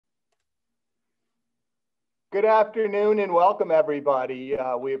Good afternoon and welcome everybody.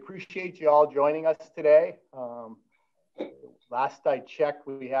 We appreciate you all joining us today. Last I checked,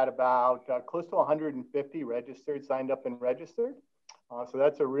 we had about close to 150 registered, signed up and registered. So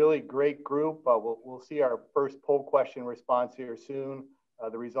that's a really great group. We'll see our first poll question response here soon,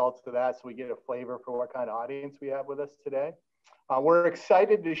 the results of that, so we get a flavor for what kind of audience we have with us today. We're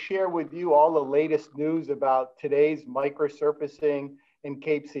excited to share with you all the latest news about today's microsurfacing and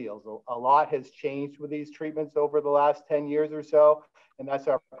Cape seals. A lot has changed with these treatments over the last 10 years or so, and that's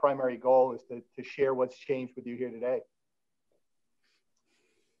our primary goal, is to share what's changed with you here today.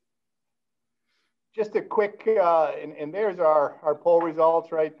 Just a quick, and there's our poll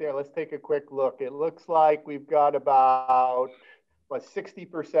results right there. Let's take a quick look. It looks like we've got about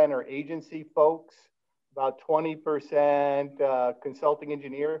 60% are agency folks, about 20% consulting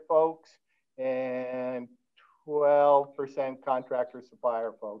engineer folks, and 12% contractor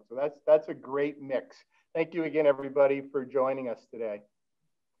supplier folks. So that's a great mix. Thank you again, everybody, for joining us today.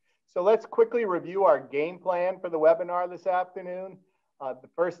 So let's quickly review our game plan for the webinar this afternoon. The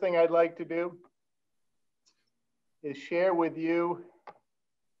first thing I'd like to do is share with you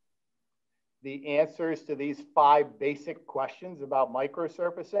the answers to these 5 basic questions about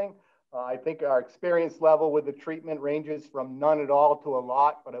microsurfacing. I think our experience level with the treatment ranges from none at all to a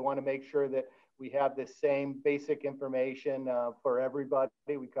lot, but I want to make sure that we have the same basic information for everybody.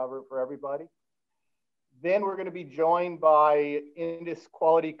 We cover it for everybody. Then we're going to be joined by Indus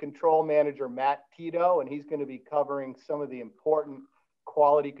Quality Control Manager, Matt Teto, and he's going to be covering some of the important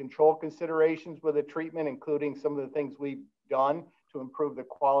quality control considerations with the treatment, including some of the things we've done to improve the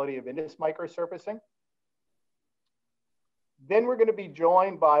quality of indus microsurfacing. Then we're going to be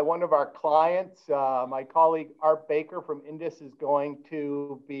joined by one of our clients. My colleague Art Baker from Indus is going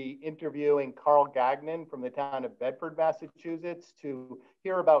to be interviewing Carl Gagnon from the town of Bedford, Massachusetts, to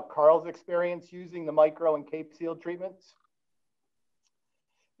hear about Carl's experience using the micro and Cape seal treatments.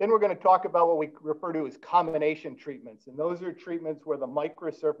 Then we're going to talk about what we refer to as combination treatments. And those are treatments where the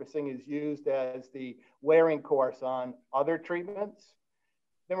microsurfacing is used as the wearing course on other treatments.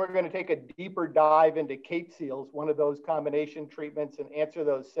 Then we're going to take a deeper dive into Cape seals, one of those combination treatments, and answer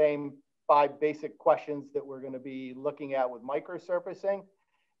those same 5 basic questions that we're going to be looking at with microsurfacing.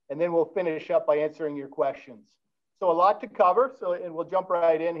 And then we'll finish up by answering your questions. So a lot to cover, and we'll jump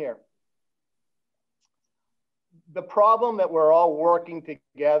right in here. The problem that we're all working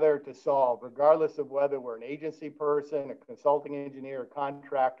together to solve, regardless of whether we're an agency person, a consulting engineer, a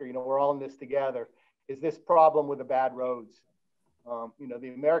contractor, we're all in this together, is this problem with the bad roads.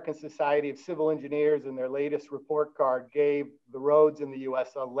 The American Society of Civil Engineers in their latest report card gave the roads in the US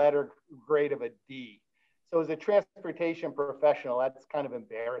a letter grade of a D. So as a transportation professional, that's kind of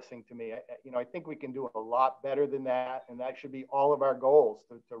embarrassing to me. I think we can do a lot better than that, and that should be all of our goals,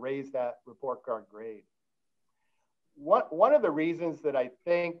 to raise that report card grade. One of the reasons that I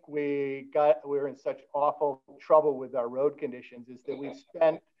think we're in such awful trouble with our road conditions is that we've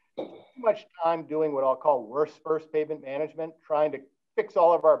spent too much time doing what I'll call worse first pavement management, trying to fix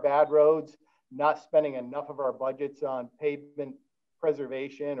all of our bad roads, not spending enough of our budgets on pavement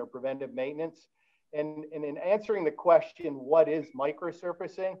preservation or preventive maintenance. And in answering the question, what is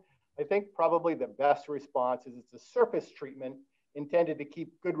microsurfacing? I think probably the best response is it's a surface treatment intended to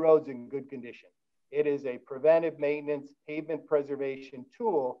keep good roads in good condition. It is a preventive maintenance pavement preservation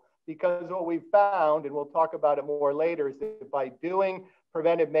tool, because what we've found, and we'll talk about it more later, is that by doing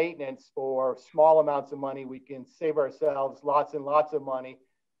preventive maintenance for small amounts of money, we can save ourselves lots and lots of money,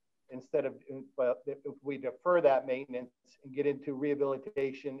 instead of, if we defer that maintenance and get into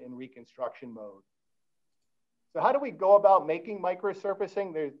rehabilitation and reconstruction mode. So how do we go about making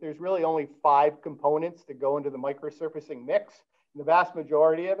microsurfacing? There's really only 5 components that go into the microsurfacing mix. And the vast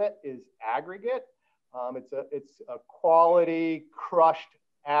majority of it is aggregate. It's a quality crushed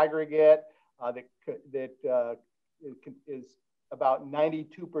aggregate that is about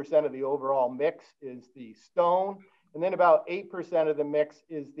 92% of the overall mix is the stone. And then about 8% of the mix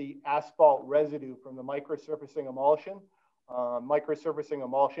is the asphalt residue from the microsurfacing emulsion. Microsurfacing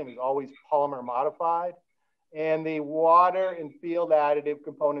emulsion is always polymer modified. And the water and field additive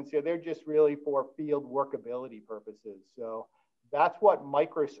components here, they're just really for field workability purposes. So that's what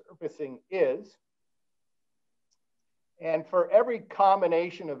microsurfacing is. And for every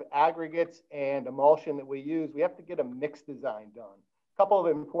combination of aggregates and emulsion that we use, we have to get a mix design done. A couple of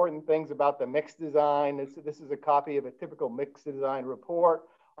important things about the mix design. This is a copy of a typical mix design report.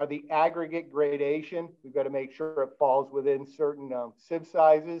 Are the aggregate gradation. We've got to make sure it falls within certain sieve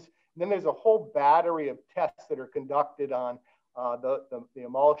sizes. And then there's a whole battery of tests that are conducted on the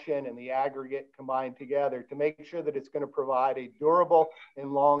emulsion and the aggregate combined together to make sure that it's going to provide a durable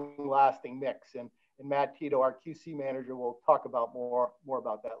and long-lasting mix. And and Matt Teto, our QC manager, will talk about more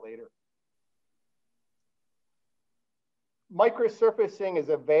about that later. Microsurfacing is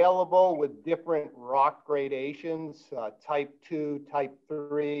available with different rock gradations, type 2, type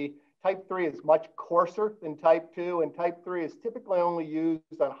 3. Type 3 is much coarser than type 2, and type 3 is typically only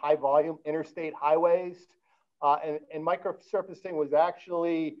used on high volume interstate highways. And microsurfacing was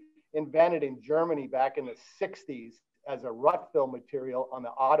actually invented in Germany back in the 60s as a rut fill material on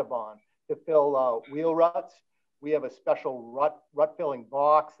the Autobahn to fill wheel ruts. We have a special rut filling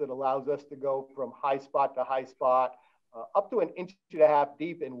box that allows us to go from high spot to high spot, up to 1.5 inches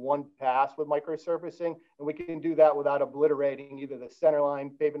deep in one pass with microsurfacing. And we can do that without obliterating either the center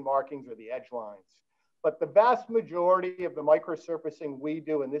line, pavement markings, or the edge lines. But the vast majority of the microsurfacing we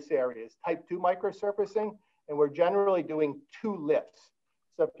do in this area is type 2 microsurfacing, and we're generally doing 2 lifts.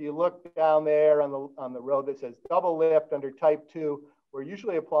 So if you look down there on the road that says double lift under type 2, we're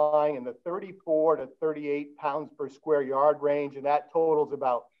usually applying in the 34 to 38 pounds per square yard range, and that totals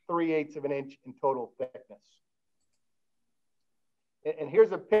about 3/8 of an inch in total thickness. And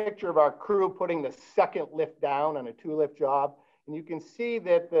here's a picture of our crew putting the second lift down on a 2-lift job. And you can see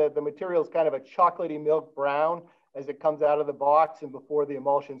that the material is kind of a chocolatey milk brown as it comes out of the box and before the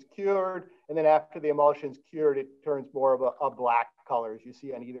emulsion's cured. And then after the emulsion's cured, it turns more of a black color, as you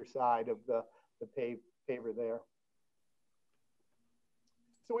see on either side of the paver there.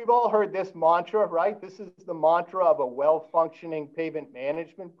 So we've all heard this mantra, right? This is the mantra of a well-functioning pavement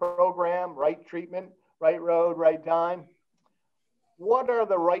management program: right treatment, right road, right time. What are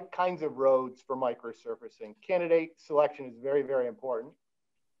the right kinds of roads for microsurfacing? Candidate selection is very, very important.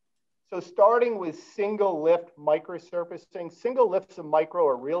 So starting with single lift microsurfacing, single lifts of micro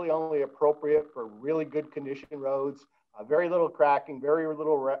are really only appropriate for really good condition roads, very little cracking, very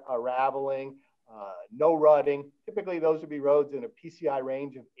little raveling, no rutting. Typically those would be roads in a PCI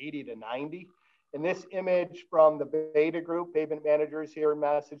range of 80 to 90. And this image from the Beta Group, pavement managers here in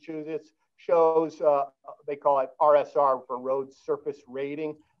Massachusetts, shows, they call it RSR for road surface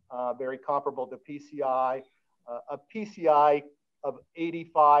rating, very comparable to PCI. A PCI of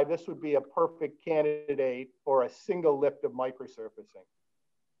 85, this would be a perfect candidate for a single lift of microsurfacing.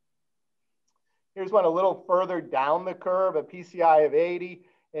 Here's one a little further down the curve, a PCI of 80,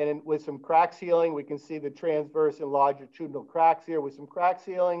 and with some crack sealing, we can see the transverse and longitudinal cracks here. With some crack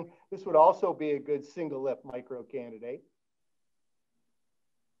sealing, this would also be a good single lift micro candidate.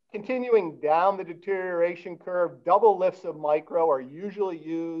 Continuing down the deterioration curve, double lifts of micro are usually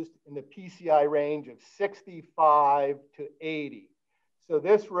used in the PCI range of 65 to 80. So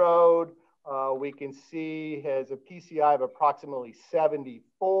this road, we can see has a PCI of approximately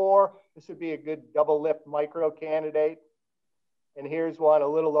 74. This would be a good double lift micro candidate. And here's one a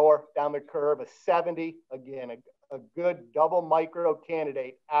little lower down the curve, a 70. Again, a good double micro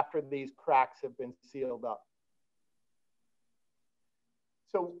candidate after these cracks have been sealed up.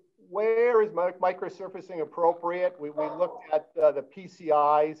 So where is microsurfacing appropriate? We looked at the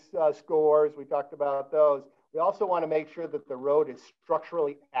PCI scores. We talked about those. We also want to make sure that the road is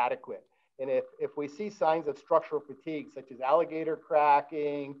structurally adequate. And if we see signs of structural fatigue, such as alligator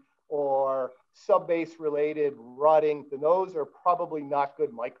cracking or subbase related rutting, then those are probably not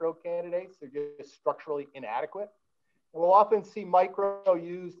good micro candidates. They're just structurally inadequate. And we'll often see micro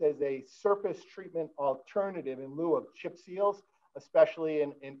used as a surface treatment alternative in lieu of chip seals, especially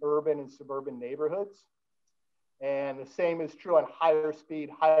in urban and suburban neighborhoods. And the same is true on higher speed,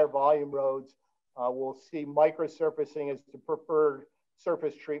 higher volume roads. We'll see microsurfacing as the preferred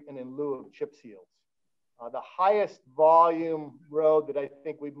surface treatment in lieu of chip seals. The highest volume road that I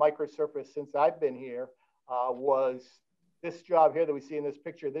think we've microsurfaced since I've been here was this job here that we see in this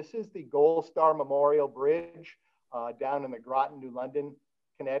picture. This is the Gold Star Memorial Bridge down in the Groton, New London,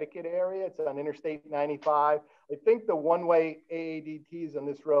 Connecticut area. It's on Interstate 95. I think the one-way AADTs on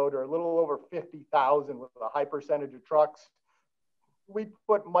this road are a little over 50,000 with a high percentage of trucks. We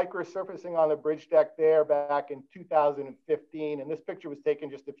put microsurfacing on the bridge deck there back in 2015, and this picture was taken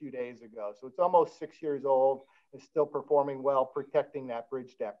just a few days ago. So it's almost 6 years old. It's still performing well, protecting that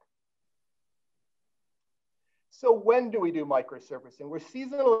bridge deck. So when do we do microsurfacing? We're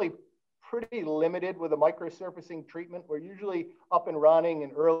seasonally pretty limited with a microsurfacing treatment. We're usually up and running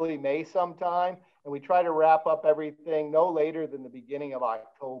in early May sometime, and we try to wrap up everything no later than the beginning of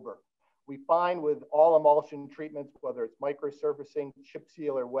October. We find with all emulsion treatments, whether it's microsurfacing, chip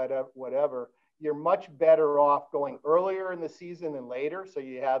seal, or whatever, you're much better off going earlier in the season than later, so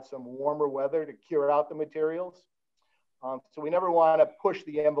you have some warmer weather to cure out the materials. So we never want to push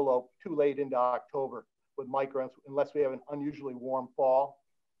the envelope too late into October with micros unless we have an unusually warm fall.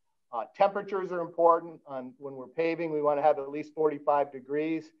 Temperatures are important. When we're paving, we want to have at least 45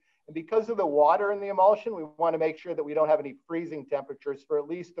 degrees. And because of the water in the emulsion, we want to make sure that we don't have any freezing temperatures for at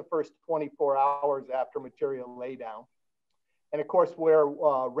least the first 24 hours after material laydown. And of course, we're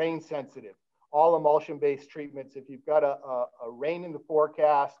rain sensitive. All emulsion-based treatments, if you've got a rain in the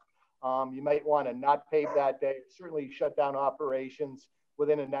forecast, you might want to not pave that day, certainly shut down operations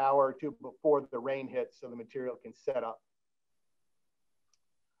within an hour or two before the rain hits so the material can set up.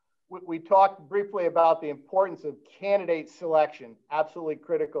 We talked briefly about the importance of candidate selection, absolutely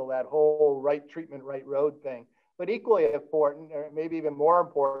critical, that whole right treatment, right road thing. But equally important, or maybe even more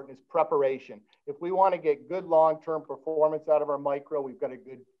important, is preparation. If we want to get good long-term performance out of our micro, we've got to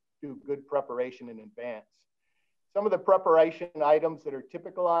do good preparation in advance. Some of the preparation items that are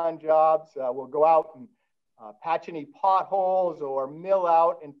typical on jobs, we'll go out and patch any potholes or mill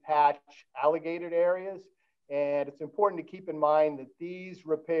out and patch alligated areas. And it's important to keep in mind that these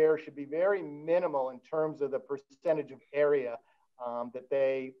repairs should be very minimal in terms of the percentage of area that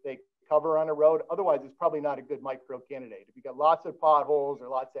they cover on a road. Otherwise, it's probably not a good micro candidate. If you've got lots of potholes or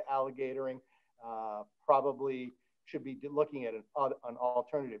lots of alligatoring, probably should be looking at an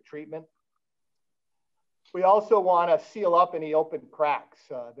alternative treatment. We also want to seal up any open cracks.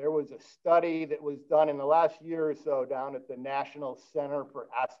 There was a study that was done in the last year or so down at the National Center for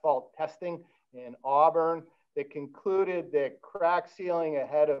Asphalt Testing in Auburn that concluded that crack sealing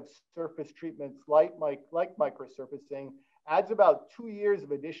ahead of surface treatments like microsurfacing adds about 2 years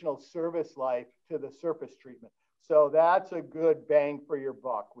of additional service life to the surface treatment. So that's a good bang for your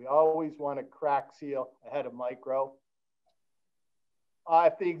buck. We always want to crack seal ahead of micro.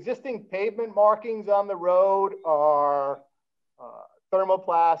 If the existing pavement markings on the road are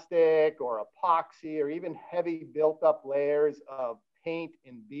thermoplastic or epoxy or even heavy built up layers of paint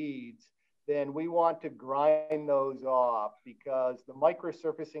and beads, then we want to grind those off because the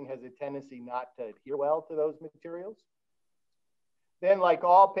microsurfacing has a tendency not to adhere well to those materials. Then, like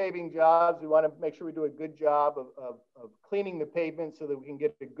all paving jobs, we want to make sure we do a good job of cleaning the pavement so that we can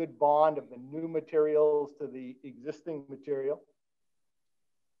get a good bond of the new materials to the existing material.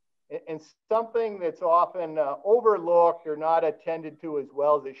 And something that's often overlooked or not attended to as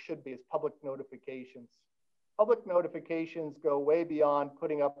well as it should be is public notifications. Public notifications go way beyond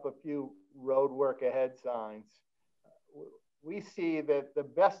putting up a few road work ahead signs. We see that the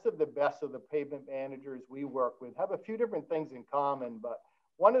best of the pavement managers we work with have a few different things in common, but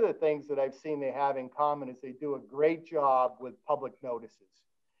one of the things that I've seen they have in common is they do a great job with public notices.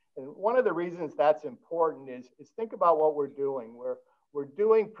 And one of the reasons that's important is think about what we're doing. We're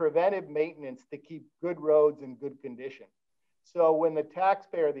doing preventive maintenance to keep good roads in good condition. So when the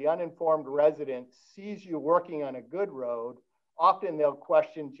taxpayer, the uninformed resident, sees you working on a good road, often they'll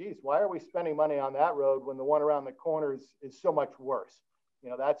question, geez, why are we spending money on that road when the one around the corner is so much worse?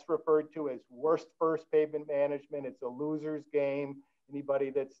 You know, that's referred to as worst first pavement management. It's a loser's game. Anybody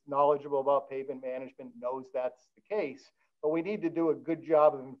that's knowledgeable about pavement management knows that's the case. But we need to do a good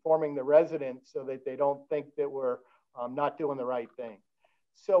job of informing the residents so that they don't think that we're not doing the right thing.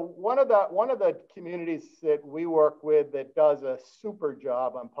 So one of the communities that we work with that does a super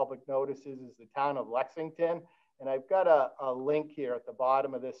job on public notices is the town of Lexington. And I've got a link here at the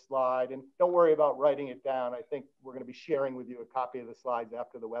bottom of this slide. And don't worry about writing it down. I think we're going to be sharing with you a copy of the slides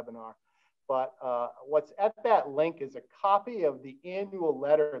after the webinar. But what's at that link is a copy of the annual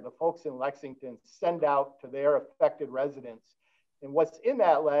letter the folks in Lexington send out to their affected residents. And what's in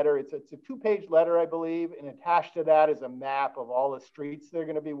that letter, it's a 2-page letter, I believe, and attached to that is a map of all the streets they're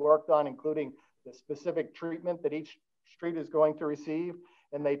going to be worked on, including the specific treatment that each street is going to receive.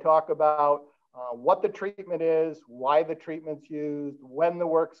 And they talk about what the treatment is, why the treatment's used, when the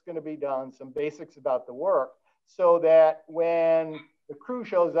work's going to be done, some basics about the work, so that when the crew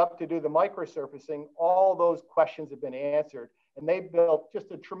shows up to do the microsurfacing, all those questions have been answered. And they built just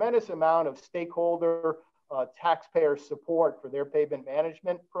a tremendous amount of stakeholder taxpayer support for their pavement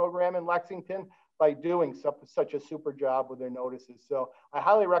management program in Lexington by doing such a super job with their notices. So I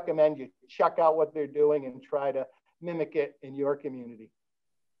highly recommend you check out what they're doing and try to mimic it in your community.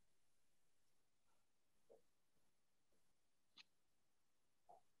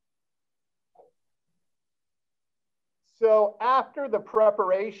 So after the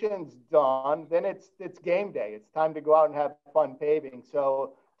preparation's done, then it's game day. It's time to go out and have fun paving.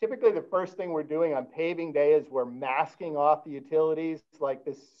 So typically the first thing we're doing on paving day is we're masking off the utilities, like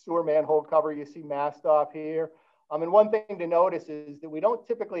this sewer manhole cover you see masked off here. And one thing to notice is that we don't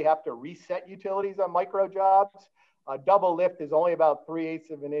typically have to reset utilities on micro jobs. A double lift is only about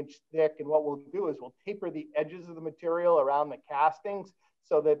 3/8 of an inch thick. And what we'll do is we'll taper the edges of the material around the castings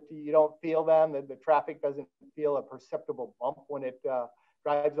so that you don't feel them, that the traffic doesn't feel a perceptible bump when it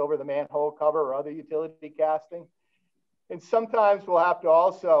drives over the manhole cover or other utility casting. And sometimes we'll have to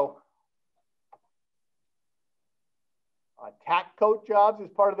also tack coat jobs as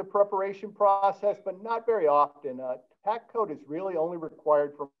part of the preparation process, but not very often. Tack coat is really only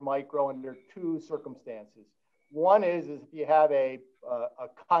required for micro under two circumstances. One is if you have a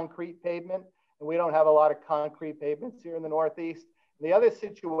concrete pavement, and we don't have a lot of concrete pavements here in the Northeast. And the other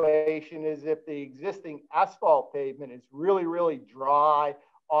situation is if the existing asphalt pavement is really, really dry,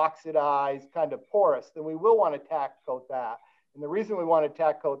 oxidized, kind of porous, then we will want to tack coat that. And the reason we want to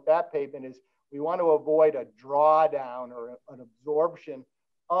tack coat that pavement is we want to avoid a drawdown or an absorption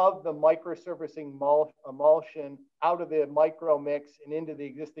of the microsurfacing emulsion out of the micro mix and into the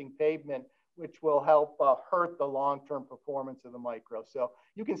existing pavement, which will help hurt the long-term performance of the micro. So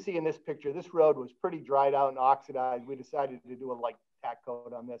you can see in this picture, this road was pretty dried out and oxidized. We decided to do a light tack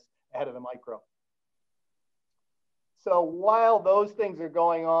coat on this ahead of the micro. So while those things are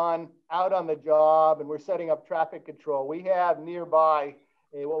going on out on the job and we're setting up traffic control, we have nearby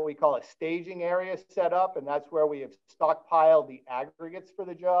what we call a staging area set up, and that's where we have stockpiled the aggregates for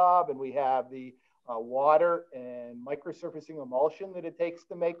the job, and we have the water and microsurfacing emulsion that it takes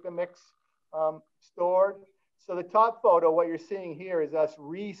to make the mix stored. So the top photo, what you're seeing here is us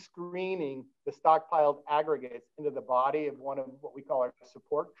re-screening the stockpiled aggregates into the body of one of what we call our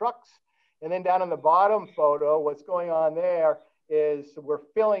support trucks. And then down on the bottom photo, what's going on there is we're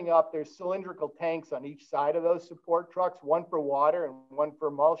filling up, there's cylindrical tanks on each side of those support trucks, one for water and one for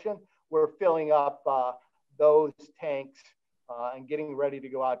emulsion. We're filling up those tanks and getting ready to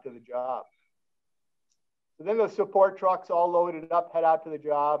go out to the job. So then the support trucks all loaded up, head out to the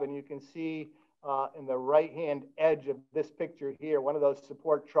job, and you can see in the right-hand edge of this picture here, one of those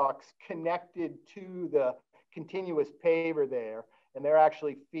support trucks connected to the continuous paver there, and they're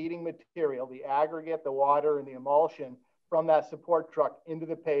actually feeding material, the aggregate, the water, and the emulsion from that support truck into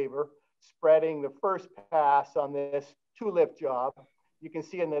the paver, spreading the first pass on this two-lift job. You can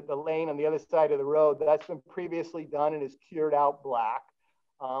see in the lane on the other side of the road, that's been previously done and is cured out black.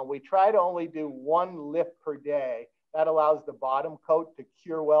 We try to only do one lift per day. That allows the bottom coat to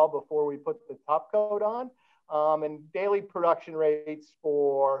cure well before we put the top coat on. And daily production rates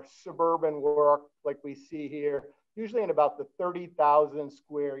for suburban work, like we see here, usually in about the 30,000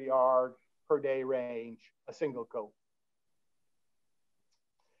 square yard per day range, a single coat.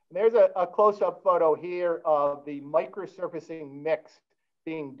 And there's a close-up photo here of the microsurfacing mix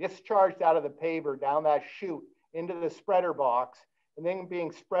being discharged out of the paver down that chute into the spreader box, and then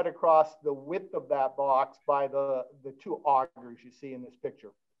being spread across the width of that box by the two augers you see in this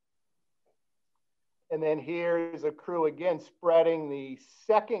picture. And then here's a crew again spreading the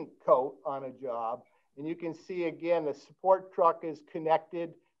second coat on a job. And you can see again, the support truck is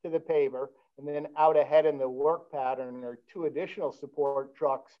connected to the paver, and then out ahead in the work pattern are two additional support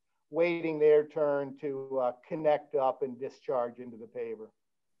trucks waiting their turn to connect up and discharge into the paver.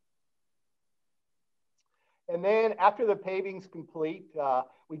 And then after the paving's complete,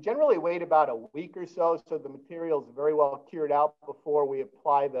 we generally wait about a week or so the material is very well cured out before we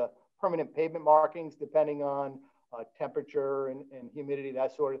apply the permanent pavement markings, depending on temperature and humidity,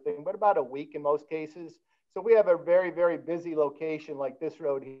 that sort of thing, but about a week in most cases. So if we have a very, very busy location like this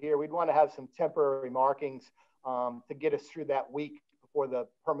road here, we'd want to have some temporary markings to get us through that week before the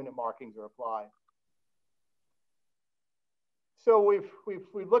permanent markings are applied. So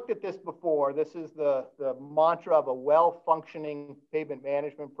we've looked at this before. This is the mantra of a well-functioning pavement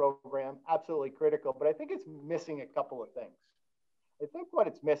management program, absolutely critical, but I think it's missing a couple of things. I think what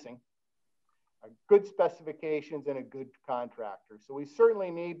it's missing are good specifications and a good contractor. So we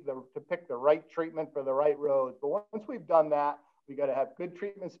certainly need to pick the right treatment for the right roads, but once we've done that, we got to have good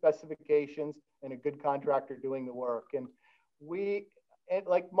treatment specifications and a good contractor doing the work. And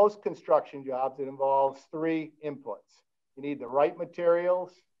like most construction jobs, it involves three inputs. You need the right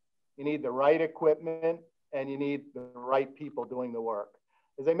materials, you need the right equipment, and you need the right people doing the work.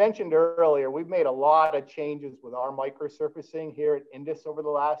 As I mentioned earlier, we've made a lot of changes with our microsurfacing here at Indus over the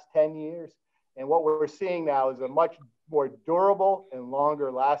last 10 years. And what we're seeing now is a much more durable and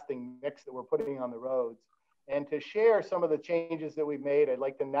longer lasting mix that we're putting on the roads. And to share some of the changes that we've made, I'd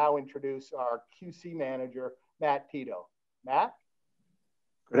like to now introduce our QC manager, Matt Teto. Matt?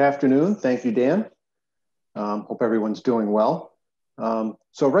 Good afternoon. Thank you, Dan. Hope everyone's doing well.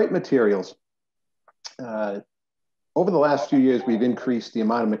 So right materials. Over the last few years, we've increased the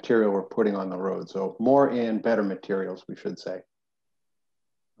amount of material we're putting on the road. So more and better materials, we should say.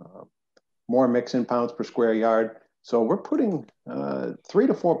 More mix in pounds per square yard. So we're putting 3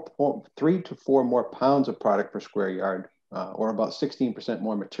 to 4 more pounds of product per square yard, or about 16%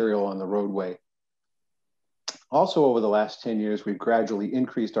 more material on the roadway. Also, over the last 10 years, we've gradually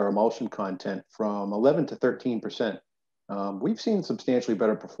increased our emulsion content from 11 to 13% we've seen substantially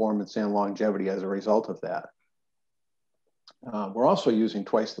better performance and longevity as a result of that. We're also using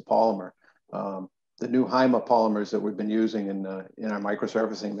twice the polymer. The new Hyma polymers that we've been using in our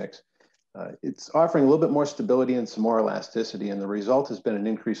microsurfacing mix. It's offering a little bit more stability and some more elasticity, and the result has been an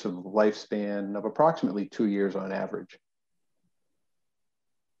increase of lifespan of approximately 2 years on average.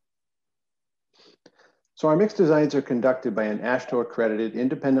 So our mix designs are conducted by an AASHTO accredited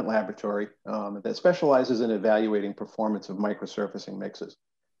independent laboratory that specializes in evaluating performance of microsurfacing mixes.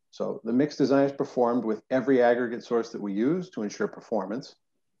 So the mix design is performed with every aggregate source that we use to ensure performance.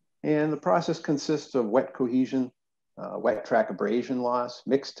 And the process consists of wet cohesion, wet track abrasion loss,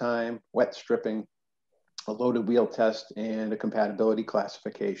 mix time, wet stripping, a loaded wheel test, and a compatibility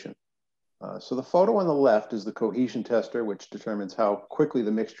classification. So the photo on the left is the cohesion tester, which determines how quickly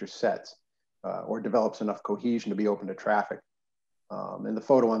the mixture sets or develops enough cohesion to be open to traffic. And the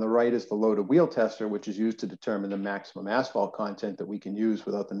photo on the right is the loaded wheel tester, which is used to determine the maximum asphalt content that we can use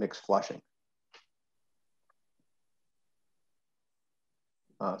without the mix flushing.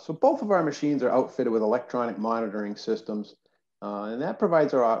 So both of our machines are outfitted with electronic monitoring systems, and that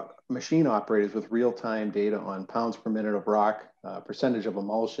provides our machine operators with real-time data on pounds per minute of rock, percentage of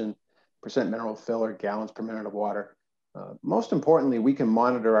emulsion, percent mineral filler, gallons per minute of water. Most importantly, we can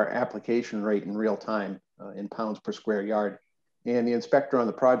monitor our application rate in real time in pounds per square yard. And the inspector on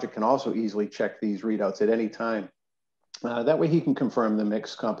the project can also easily check these readouts at any time. That way he can confirm the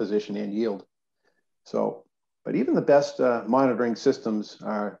mix composition and yield. So, but even the best monitoring systems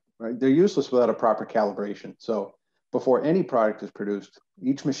they're useless without a proper calibration. So before any product is produced,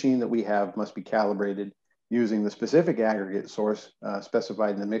 each machine that we have must be calibrated using the specific aggregate source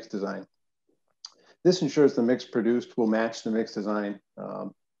specified in the mix design. This ensures the mix produced will match the mix design.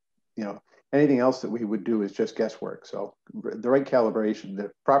 Anything else that we would do is just guesswork. So the right calibration,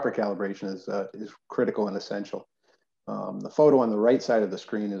 the proper calibration is critical and essential. The photo on the right side of the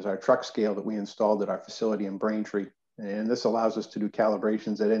screen is our truck scale that we installed at our facility in Braintree. And this allows us to do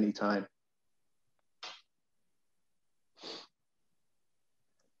calibrations at any time.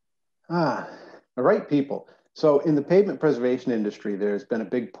 All right, people. So in the pavement preservation industry, there's been a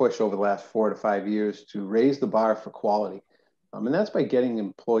big push over the last 4 to 5 years to raise the bar for quality. And that's by getting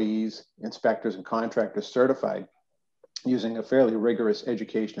employees, inspectors, and contractors certified using a fairly rigorous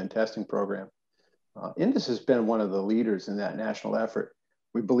education and testing program. Indus has been one of the leaders in that national effort.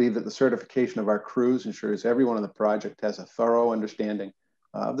 We believe that the certification of our crews ensures everyone on the project has a thorough understanding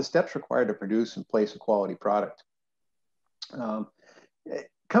of the steps required to produce and place a quality product.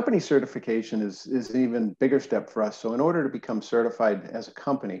 Company certification is an even bigger step for us. So in order to become certified as a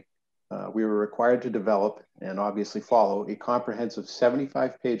company, we were required to develop and obviously follow a comprehensive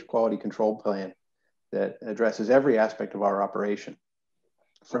 75-page quality control plan that addresses every aspect of our operation,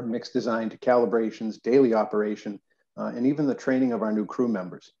 from mix design to calibrations, daily operation, and even the training of our new crew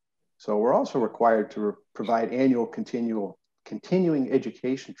members. So we're also required to provide annual continuing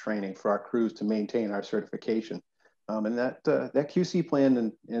education training for our crews to maintain our certification. And that QC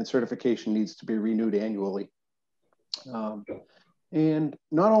plan and certification needs to be renewed annually. And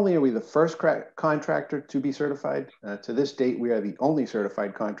not only are we the first contractor to be certified, to this date, we are the only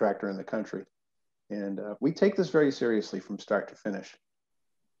certified contractor in the country. And we take this very seriously from start to finish.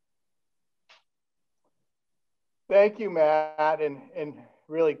 Thank you, Matt, and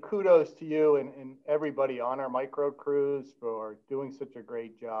really kudos to you and everybody on our micro crews for doing such a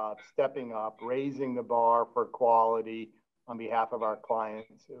great job, stepping up, raising the bar for quality on behalf of our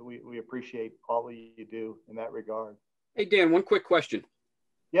clients. We appreciate all that you do in that regard. Hey, Dan, one quick question.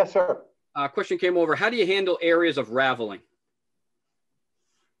 Yes, sir. Question came over. How do you handle areas of raveling?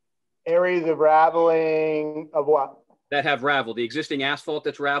 Areas of raveling of what? That have raveled, the existing asphalt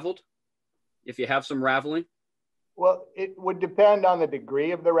that's raveled, if you have some raveling? Well, it would depend on the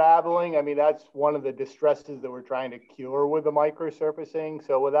degree of the raveling. I mean, that's one of the distresses that we're trying to cure with the microsurfacing.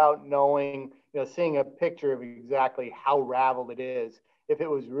 So without knowing, seeing a picture of exactly how raveled it is, if it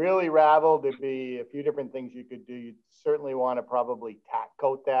was really raveled, there'd be a few different things you could do. You'd certainly want to probably tack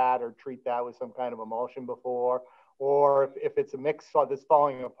coat that or treat that with some kind of emulsion before. Or if it's a mix that's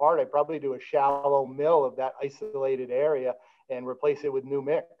falling apart, I'd probably do a shallow mill of that isolated area and replace it with new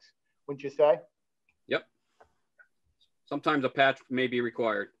mix. Wouldn't you say? Yep. Sometimes a patch may be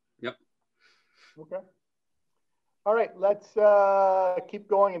required. Yep. Okay. All right, let's keep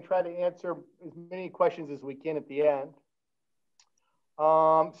going and try to answer as many questions as we can at the end.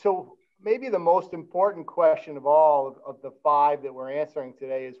 So maybe the most important question of all of the 5 that we're answering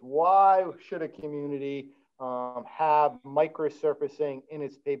today is, why should a community have microsurfacing in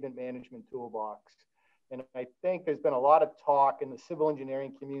its pavement management toolbox? And I think there's been a lot of talk in the civil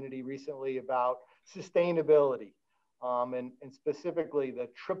engineering community recently about sustainability. and specifically the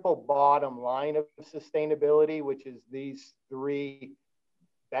triple bottom line of sustainability, which is these three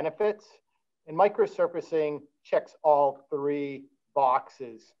benefits. And microsurfacing checks all three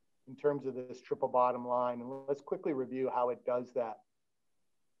boxes in terms of this triple bottom line. And let's quickly review how it does that.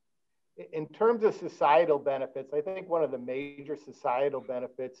 In terms of societal benefits, I think one of the major societal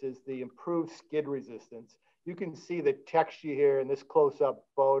benefits is the improved skid resistance. You can see the texture here in this close-up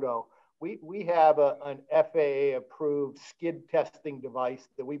photo. We have an FAA approved skid testing device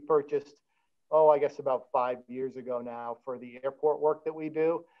that we purchased, I guess about 5 years ago now for the airport work that we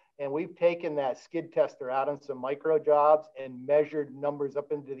do. And we've taken that skid tester out on some micro jobs and measured numbers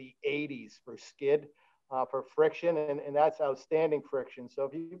up into the 80s for skid, for friction, and that's outstanding friction. So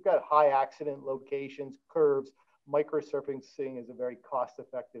if you've got high accident locations, curves, microsurfacing is a very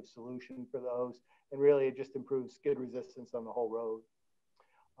cost-effective solution for those. And really it just improves skid resistance on the whole road.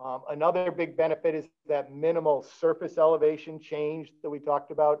 Another big benefit is that minimal surface elevation change that we talked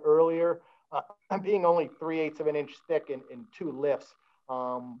about earlier. Being only 3/8 of an inch thick in 2 lifts,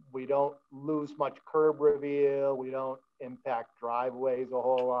 we don't lose much curb reveal. We don't impact driveways a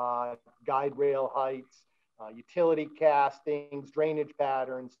whole lot, guide rail heights, utility castings, drainage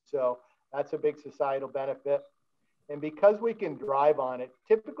patterns. So that's a big societal benefit. And because we can drive on it,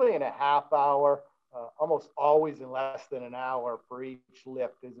 typically in a half hour, almost always in less than an hour for each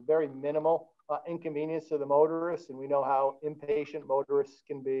lift, is a very minimal inconvenience to the motorists. And we know how impatient motorists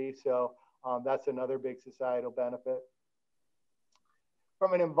can be. So that's another big societal benefit.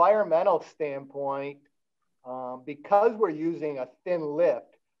 From an environmental standpoint, because we're using a thin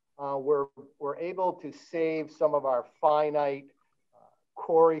lift, we're able to save some of our finite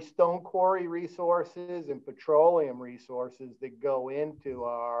stone quarry resources and petroleum resources that go into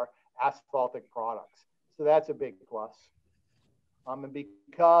our asphaltic products. So that's a big plus. And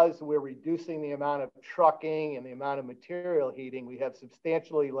because we're reducing the amount of trucking and the amount of material heating, we have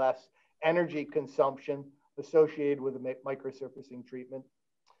substantially less energy consumption associated with the microsurfacing treatment,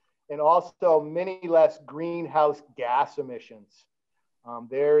 and also many less greenhouse gas emissions.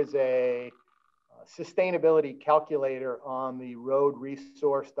 There's a sustainability calculator on the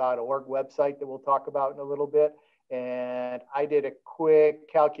roadresource.org website that we'll talk about in a little bit. And I did a quick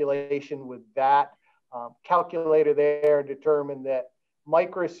calculation with that calculator there, determined that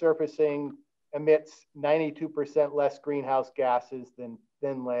microsurfacing emits 92% less greenhouse gases than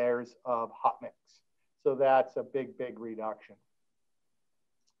thin layers of hot mix. So that's a big, big reduction.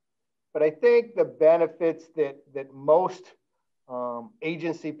 But I think the benefits that most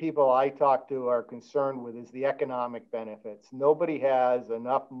agency people I talk to are concerned with is the economic benefits. Nobody has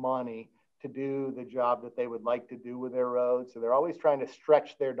enough money to do the job that they would like to do with their roads. So they're always trying to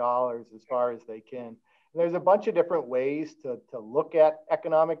stretch their dollars as far as they can. And there's a bunch of different ways to look at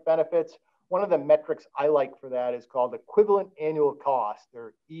economic benefits. One of the metrics I like for that is called equivalent annual cost,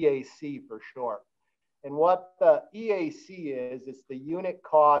 or EAC for short. And what the EAC is, it's the unit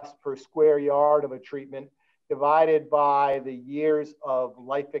cost per square yard of a treatment divided by the years of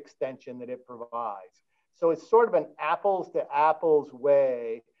life extension that it provides. So it's sort of an apples to apples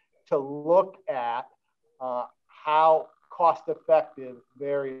way to look at how cost effective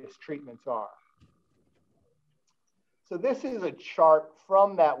various treatments are. So this is a chart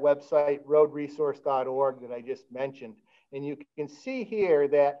from that website, roadresource.org, that I just mentioned. And you can see here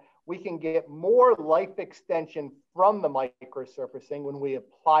that we can get more life extension from the microsurfacing when we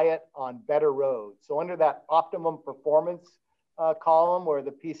apply it on better roads. So under that optimum performance column, where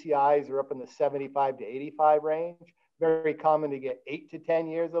the PCIs are up in the 75 to 85 range, very common to get 8 to 10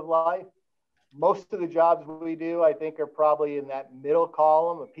 years of life. Most of the jobs we do, I think, are probably in that middle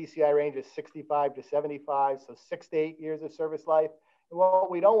column. A PCI range is 65 to 75, so 6 to 8 years of service life. And what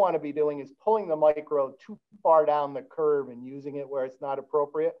we don't want to be doing is pulling the micro too far down the curve and using it where it's not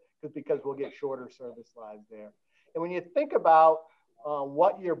appropriate, because we'll get shorter service lives there. And when you think about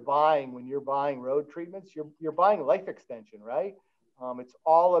what you're buying when you're buying road treatments, you're buying life extension, right? It's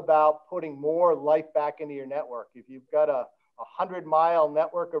all about putting more life back into your network. If you've got a 100-mile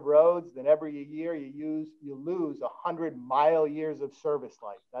network of roads, then every year you lose 100 years of service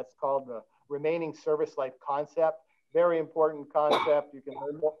life. That's called the remaining service life concept. Very important concept. You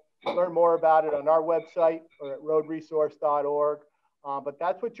can learn more about it on our website or at roadresource.org. But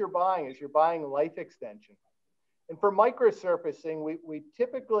that's what you're buying, is you're buying life extension. And for microsurfacing, we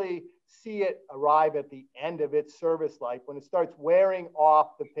typically see it arrive at the end of its service life when it starts wearing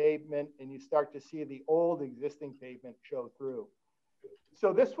off the pavement and you start to see the old existing pavement show through.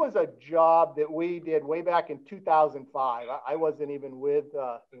 So this was a job that we did way back in 2005. I wasn't even with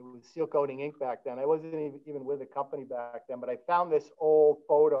Seal Coating Inc. back then. I wasn't even with the company back then, but I found this old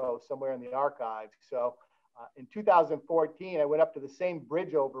photo somewhere in the archives. So In 2014, I went up to the same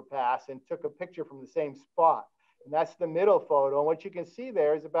bridge overpass and took a picture from the same spot. And that's the middle photo. And what you can see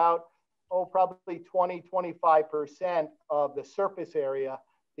there is about, probably 20–25% of the surface area,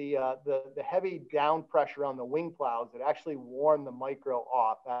 the heavy down pressure on the wing clouds that actually worn the micro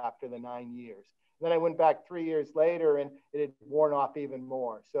off after the 9 years. And then I went back 3 years later and it had worn off even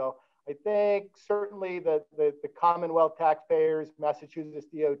more. So I think certainly the Commonwealth taxpayers, Massachusetts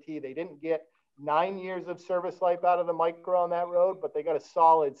DOT, they didn't get 9 years of service life out of the micro on that road, but they got a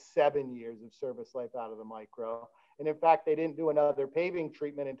solid 7 years of service life out of the micro. And in fact, they didn't do another paving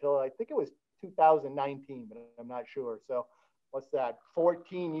treatment until I think it was 2019, but I'm not sure. So what's that?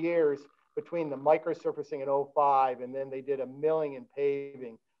 14 years between the micro surfacing in 05, and then they did a milling and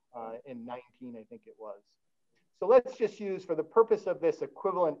paving in 19, I think it was. So let's just use, for the purpose of this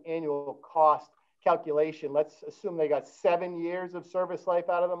equivalent annual cost calculation, let's assume they got 7 years of service life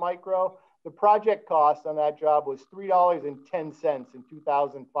out of the micro. The project cost on that job was $3.10 in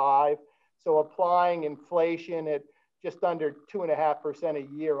 2005. So applying inflation at just under 2.5%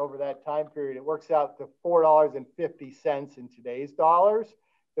 a year over that time period, it works out to $4.50 in today's dollars.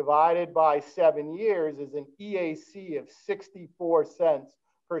 Divided by 7 years is an EAC of 64 cents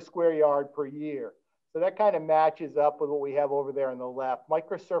per square yard per year. So that kind of matches up with what we have over there on the left.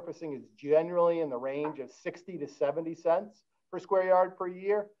 Microsurfacing is generally in the range of 60 to 70 cents per square yard per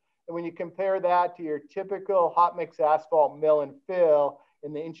year. And when you compare that to your typical hot mix asphalt mill and fill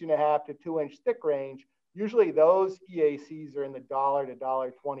in the 1.5 to 2 inch thick range, usually those EACs are in the $1 to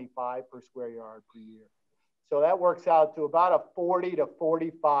 $1.25 per square yard per year. So that works out to about a 40 to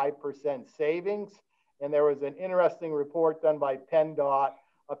 45% savings. And there was an interesting report done by PennDOT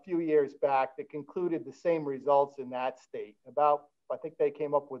a few years back that concluded the same results in that state. About, I think they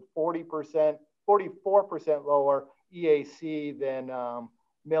came up with 44% lower EAC than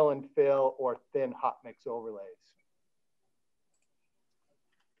mill and fill or thin hot mix overlays.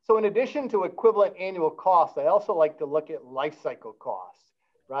 So in addition to equivalent annual costs, I also like to look at life cycle costs,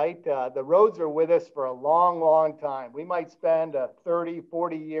 right? The roads are with us for a long, long time. We might spend a 30,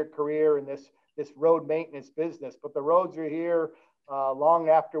 40-year career in this road maintenance business, but the roads are here long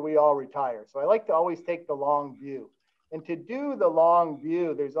after we all retire. So I like to always take the long view. And to do the long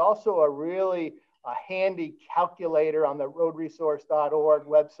view, there's also a really handy calculator on the roadresource.org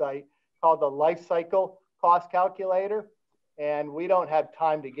website called the life cycle cost calculator. And we don't have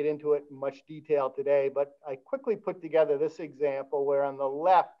time to get into it in much detail today, but I quickly put together this example where on the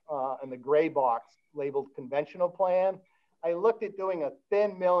left, in the gray box labeled conventional plan, I looked at doing a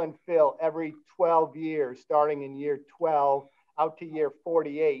thin mill and fill every 12 years, starting in year 12 out to year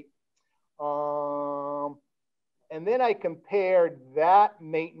 48. And then I compared that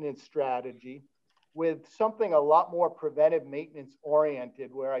maintenance strategy with something a lot more preventive maintenance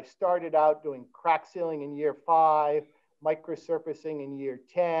oriented, where I started out doing crack sealing in year 5, microsurfacing in year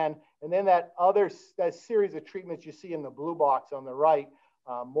 10, and then that series of treatments you see in the blue box on the right,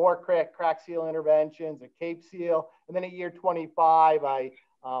 more crack seal interventions, a cape seal, and then at year 25, I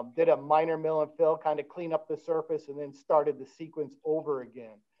did a minor mill and fill, kind of clean up the surface, and then started the sequence over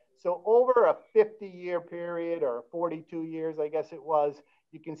again. So over a 50-year period, or 42 years, I guess it was,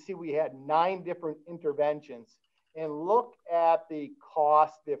 you can see we had 9 different interventions. And look at the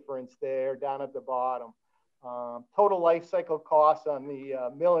cost difference there down at the bottom. Total life cycle costs on the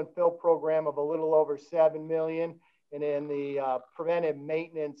mill and fill program of a little over $7 million. And in the preventive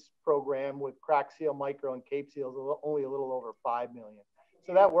maintenance program with crack seal, micro, and cape seals, only a little over $5 million.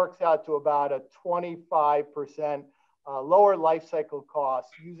 So that works out to about a 25% lower life cycle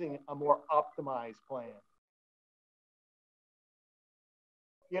costs using a more optimized plan.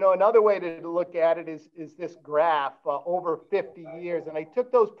 You know, another way to look at it is this graph over 50 years. And I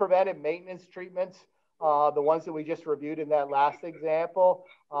took those preventive maintenance treatments, the ones that we just reviewed in that last example.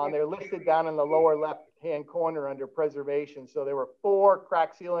 They're listed down in the lower left-hand corner under preservation. So there were 4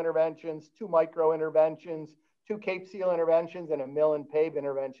 crack seal interventions, 2 micro interventions, 2 cape seal interventions, and a mill and pave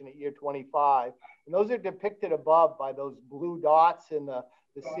intervention at year 25. And those are depicted above by those blue dots in the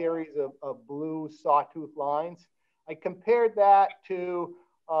series of blue sawtooth lines. I compared that to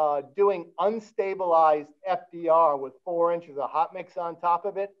doing unstabilized FDR with 4 inches of hot mix on top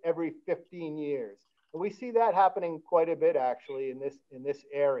of it every 15 years. And we see that happening quite a bit actually in this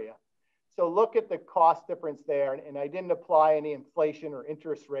area. So look at the cost difference there. And I didn't apply any inflation or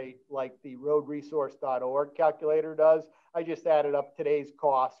interest rate like the roadresource.org calculator does. I just added up today's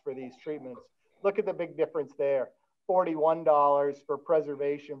costs for these treatments. Look at the big difference there. $41 for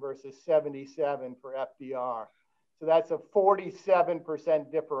preservation versus $77 for FDR. So that's a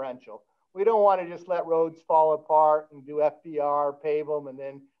 47% differential. We don't want to just let roads fall apart and do FDR, pave them, and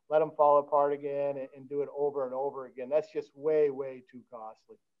then let them fall apart again, and do it over and over again. That's just way, way too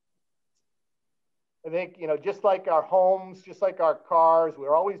costly. I think, you know, just like our homes, just like our cars,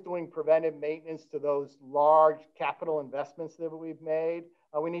 we're always doing preventive maintenance to those large capital investments that we've made.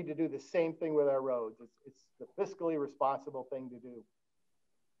 We need to do the same thing with our roads. It's the fiscally responsible thing to do.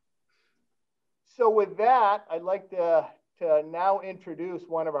 So with that, I'd like to now introduce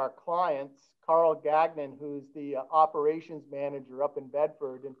one of our clients, Carl Gagnon, who's the operations manager up in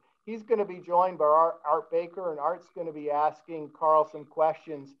Bedford. And he's going to be joined by Art Baker, and Art's going to be asking Carl some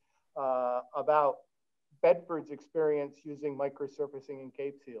questions about Bedford's experience using microsurfacing and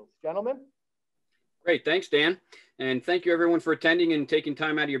Cape Seals. Gentlemen? Great, thanks, Dan. And thank you everyone for attending and taking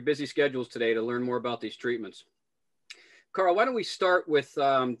time out of your busy schedules today to learn more about these treatments. Carl, why don't we start with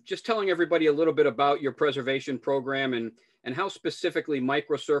just telling everybody a little bit about your preservation program and how specifically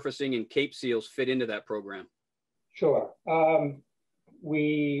microsurfacing and Cape Seals fit into that program. Sure.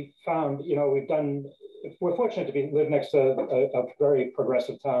 We found, you know, we're fortunate to live next to a very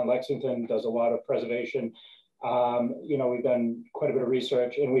progressive town. Lexington does a lot of preservation. You know, we've done quite a bit of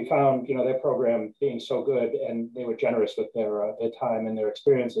research, and we found, you know, their program being so good, and they were generous with their time and their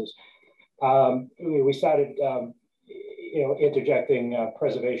experiences. We started, you know, interjecting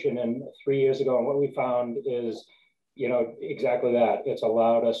preservation in 3 years ago, and what we found is, you know, exactly that. It's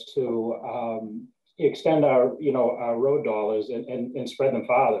allowed us to extend our, you know, our road dollars and spread them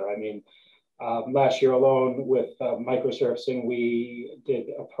farther. I mean, last year alone with microsurfacing, we did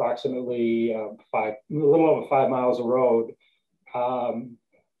approximately a little over 5 miles of road.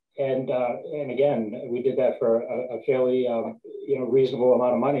 And again, we did that for a fairly, you know, reasonable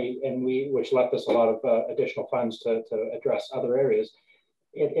amount of money, and which left us a lot of additional funds to address other areas.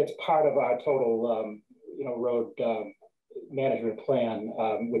 It's part of our total, you know, road management plan,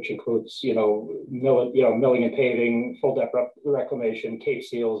 which includes, you know, milling and paving, full depth reclamation, Cape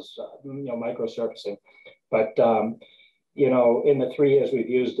Seals, you know, microsurfacing. But you know, in the 3 years we've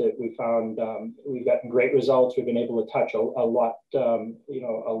used it, we found we've gotten great results. We've been able to touch a lot, you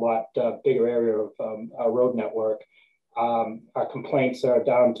know, a lot bigger area of our road network. Our complaints are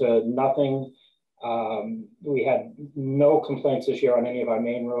down to nothing. We had no complaints this year on any of our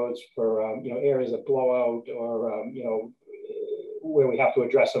main roads for, you know, areas of blowout or, you know, where we have to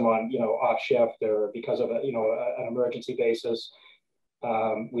address them on, you know, off shift or because of a, you know, an emergency basis.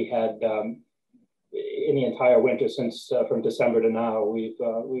 We had in the entire winter since from December to now,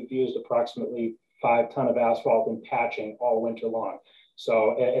 we've used approximately 5 tons of asphalt and patching all winter long.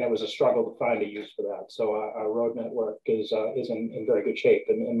 So, and it was a struggle to find a use for that. So our road network is in very good shape,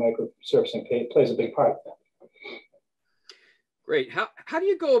 and microsurfacing plays a big part of that. Great. How do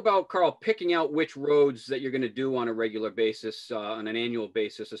you go about, Carl, picking out which roads that you're going to do on a regular basis, on an annual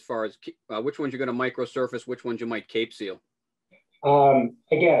basis, as far as which ones you're going to microsurface, which ones you might Cape Seal?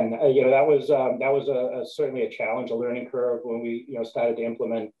 Again, you know, that was certainly a challenge, a learning curve when we, you know, started to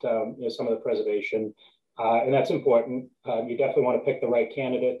implement, you know, some of the preservation, and that's important. You definitely want to pick the right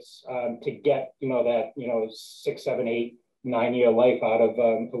candidates to get, you know, that, you know, 6, 7, 8, 9 year life out of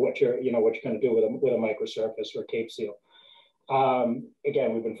what you're going to do with a microsurface or Cape Seal.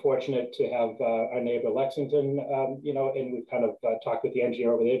 Again, we've been fortunate to have our neighbor Lexington, you know, and we've kind of talked with the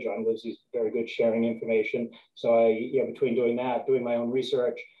engineer over there, John Lizzie's very good sharing information. So you know, between doing that, doing my own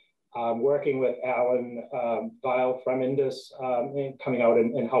research, working with Alan Vile from Indus, and coming out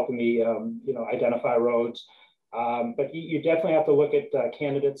and helping me, you know, identify roads. But you definitely have to look at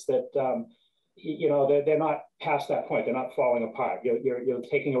candidates that, you know, they're not past that point. They're not falling apart. You're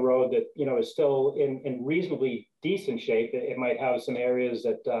taking a road that, you know, is still in reasonably decent shape. It might have some areas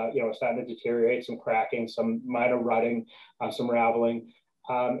that, you know, are starting to deteriorate, some cracking, some minor rutting, some raveling,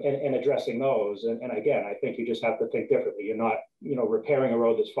 and addressing those. And again, I think you just have to think differently. You're not, you know, repairing a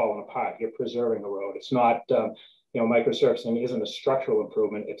road that's fallen apart. You're preserving a road. It's not, you know, microsurfacing isn't a structural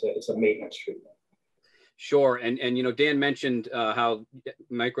improvement. It's a maintenance treatment. Sure. And you know, Dan mentioned how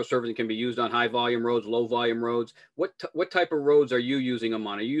microsurfacing can be used on high volume roads, low volume roads. What type of roads are you using them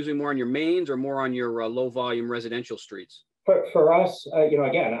on? Are you using more on your mains or more on your low volume residential streets? For us, you know,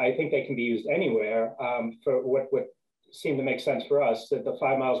 again, I think they can be used anywhere. For what seemed to make sense for us, that the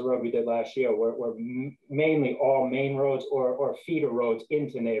 5 miles of road we did last year were mainly all main roads or feeder roads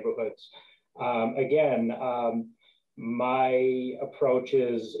into neighborhoods. Again, my approach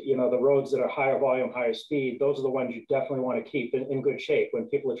is, you know, the roads that are higher volume, higher speed, those are the ones you definitely want to keep in good shape. When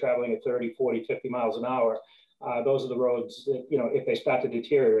people are traveling at 30, 40, 50 miles an hour, those are the roads that, you know, if they start to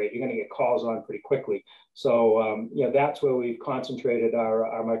deteriorate, you're going to get calls on pretty quickly. So, you know, that's where we've concentrated our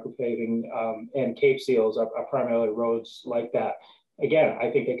micropaving and Cape Seals are primarily roads like that. Again, I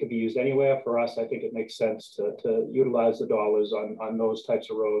think they could be used anywhere. For us, I think it makes sense to utilize the dollars on those types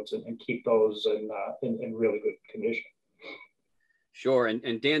of roads and keep those in really good condition. Sure.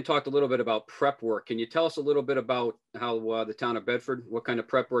 And Dan talked a little bit about prep work. Can you tell us a little bit about how the town of Bedford, what kind of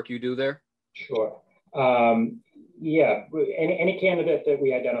prep work you do there? Sure. Yeah, any candidate that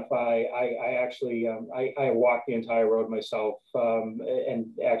we identify, I actually I walk the entire road myself, and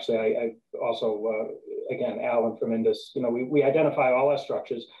actually I also again, Alan from Indus, you know, we identify all our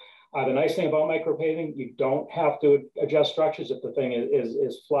structures. The nice thing about micropaving, you don't have to adjust structures if the thing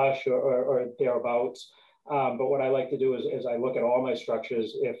is flush or thereabouts. But what I like to do is I look at all my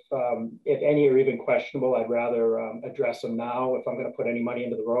structures. If any are even questionable, I'd rather address them now. If I'm going to put any money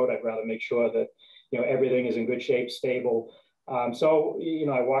into the road, I'd rather make sure that, you know, everything is in good shape, stable. So, you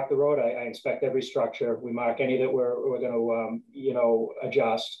know, I walk the road, I inspect every structure. We mark any that we're going to, you know,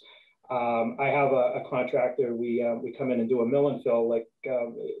 adjust. I have a contractor. We come in and do a mill and fill, like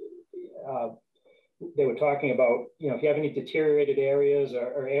they were talking about, you know, if you have any deteriorated areas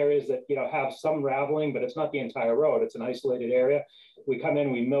or areas that, you know, have some raveling, but it's not the entire road, it's an isolated area. We come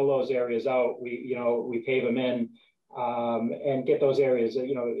in, we mill those areas out, we pave them in and get those areas,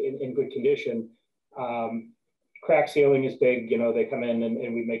 you know, in good condition. Crack sealing is big, you know, they come in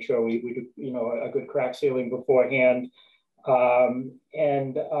and we make sure we do, you know, a good crack sealing beforehand.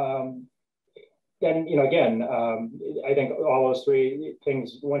 Then, you know, again, I think all those three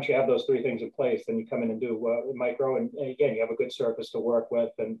things, once you have those three things in place, then you come in and do micro, and again, you have a good surface to work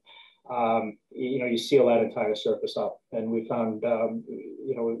with, and, you know, you seal that entire surface up, and we found,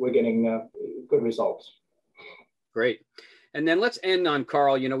 you know, we're getting good results. Great. And then let's end on,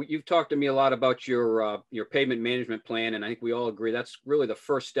 Carl, you know, you've talked to me a lot about your pavement management plan, and I think we all agree that's really the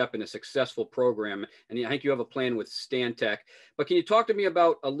first step in a successful program. And I think you have a plan with Stantec. But can you talk to me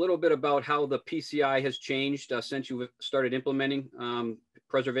about a little bit about how the PCI has changed since you started implementing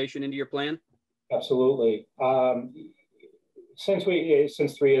preservation into your plan? Absolutely. Since 3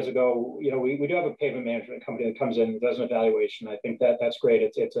 years ago, you know, we do have a pavement management company that comes in and does an evaluation. I think that's great.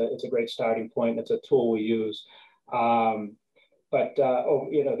 It's a great starting point. It's a tool we use.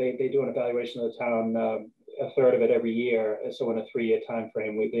 You know, they do an evaluation of the town, a third of it every year. So in a 3-year time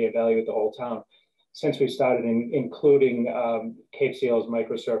frame, they evaluate the whole town. Since we started including Cape Seals,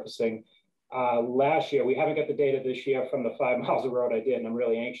 microsurfacing, last year, we haven't got the data this year from the 5 miles of road I did, and I'm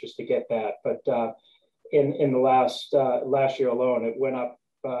really anxious to get that. But in the last year alone, it went up.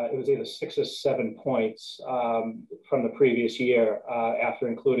 It was either 6 or 7 points from the previous year after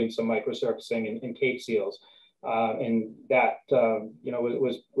including some microsurfacing and Cape Seals. And that, you know,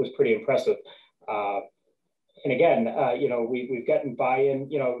 was pretty impressive. And again, you know, we've gotten buy-in,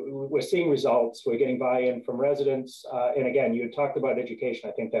 you know, we're seeing results, we're getting buy-in from residents. And again, you talked about education.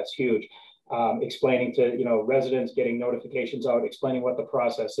 I think that's huge. Explaining to, you know, residents, getting notifications out, explaining what the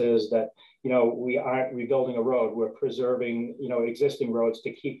process is, that, you know, we aren't rebuilding a road, we're preserving, you know, existing roads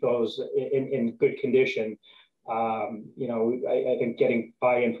to keep those in good condition. You know, I think getting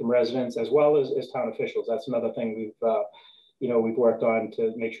buy-in from residents as well as town officials, that's another thing we've, you know, we've worked on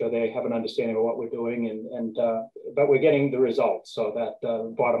to make sure they have an understanding of what we're doing, but we're getting the results. So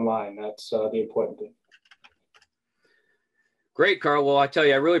that bottom line, that's the important thing. Great, Carl. Well, I tell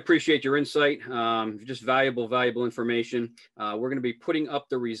you, I really appreciate your insight. Just valuable information. We're going to be putting up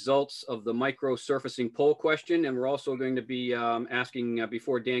the results of the micro surfacing poll question, and we're also going to be asking,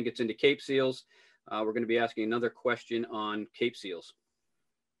 before Dan gets into Cape Seals, we're going to be asking another question on Cape Seals.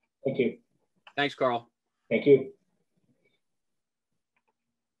 Thank you. Thanks, Carl. Thank you.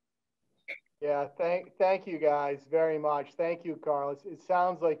 Yeah, thank you guys very much. Thank you, Carl. It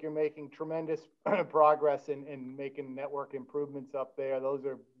sounds like you're making tremendous progress in making network improvements up there. Those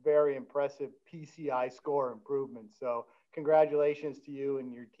are very impressive PCI score improvements. So congratulations to you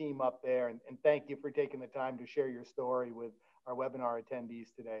and your team up there. And thank you for taking the time to share your story with our webinar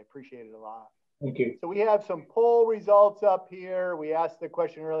attendees today. Appreciate it a lot. Thank you. So we have some poll results up here. We asked the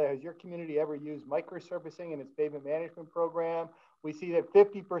question earlier, has your community ever used microsurfacing in its pavement management program? We see that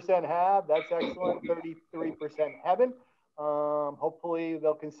 50% have. That's excellent. 33% haven't. Hopefully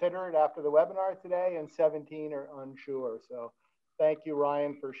they'll consider it after the webinar today, and 17 are unsure. So thank you,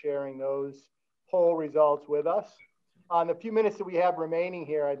 Ryan, for sharing those poll results with us. On the few minutes that we have remaining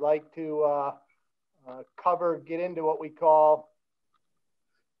here, I'd like to get into what we call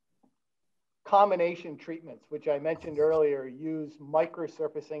combination treatments, which I mentioned earlier, use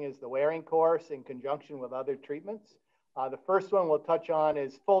microsurfacing as the wearing course in conjunction with other treatments. The first one we'll touch on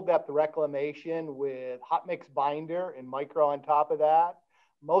is full depth reclamation with hot mix binder and micro on top of that.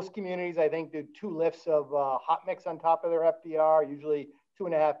 Most communities, I think, do 2 lifts of hot mix on top of their FDR, usually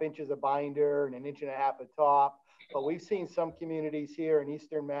 2.5 inches of binder and 1.5 inches of top. But we've seen some communities here in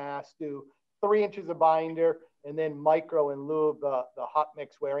Eastern Mass do 3 inches of binder and then micro in lieu of the hot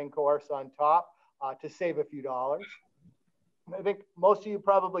mix wearing course on top to save a few dollars. I think most of you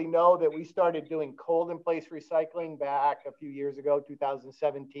probably know that we started doing cold in place recycling back a few years ago.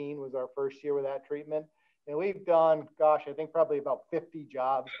 2017 was our first year with that treatment. And we've done, gosh, I think probably about 50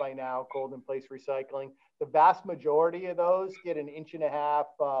 jobs by now, cold in place recycling. The vast majority of those get 1.5 inches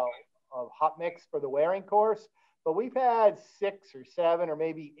of hot mix for the wearing course. But we've had 6 or 7 or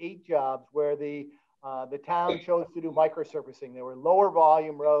maybe 8 jobs where the town chose to do microsurfacing. They were lower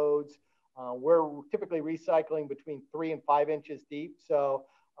volume roads. We're typically recycling between 3 and 5 inches deep. So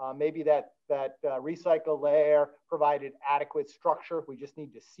maybe that recycle layer provided adequate structure. We just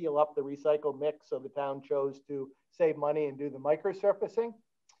need to seal up the recycled mix. So the town chose to save money and do the microsurfacing.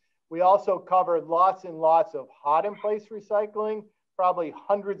 We also covered lots and lots of hot in place recycling, probably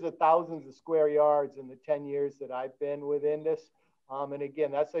hundreds of thousands of square yards in the 10 years that I've been with Indus. And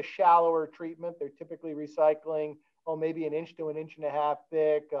again, that's a shallower treatment. They're typically recycling, maybe 1 inch to 1.5 inches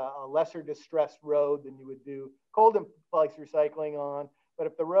thick, a lesser distressed road than you would do cold in place recycling on. But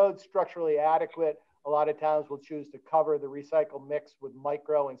if the road's structurally adequate, a lot of towns will choose to cover the recycled mix with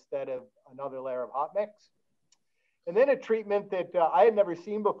micro instead of another layer of hot mix. And then a treatment that I had never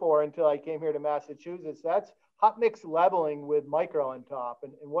seen before until I came here to Massachusetts, that's hot mix leveling with micro on top.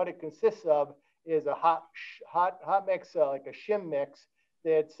 And what it consists of is a hot mix, like a shim mix,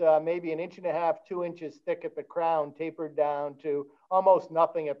 that's maybe 1.5 inches, 2 inches thick at the crown, tapered down to almost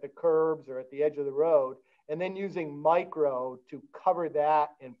nothing at the curbs or at the edge of the road, and then using micro to cover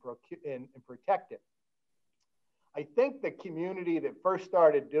that and protect it. I think the community that first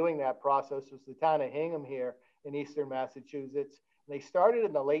started doing that process was the town of Hingham here in Eastern Massachusetts. They started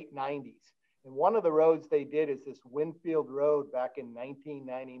in the late 90s. And one of the roads they did is this Winfield Road back in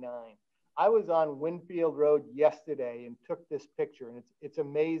 1999. I was on Winfield Road yesterday and took this picture, and it's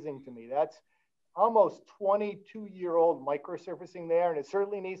amazing to me. That's almost 22-year-old microsurfacing there, and it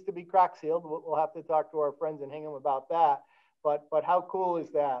certainly needs to be crack sealed. We'll have to talk to our friends in Hingham about that. But how cool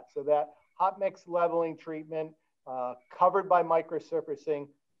is that? So that hot mix leveling treatment covered by microsurfacing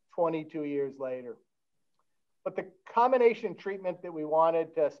 22 years later. But the combination treatment that we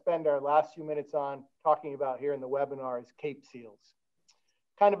wanted to spend our last few minutes on talking about here in the webinar is Cape Seals.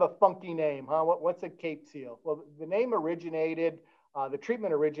 Kind of a funky name, huh? What's a Cape Seal? Well, the name originated, the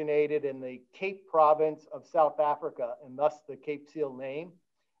treatment originated in the Cape province of South Africa, and thus the Cape Seal name.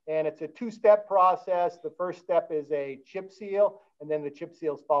 And it's a 2-step process. The first step is a chip seal, and then the chip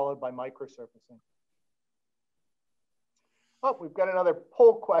seal is followed by microsurfacing. Oh, we've got another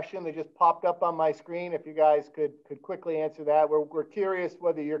poll question that just popped up on my screen. If you guys could quickly answer that. We're curious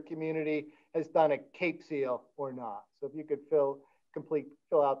whether your community has done a Cape Seal or not. So if you could fill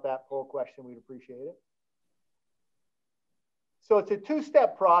out that poll question, we'd appreciate it. So it's a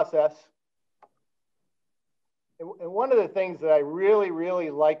 2-step process. And one of the things that I really,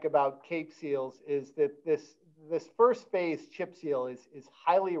 really like about Cape Seals is that this first phase chip seal is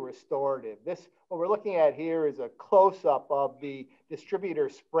highly restorative. What we're looking at here is a close-up of the distributor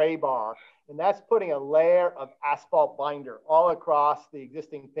spray bar, and that's putting a layer of asphalt binder all across the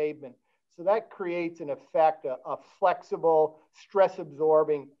existing pavement. So that creates an effect, a flexible,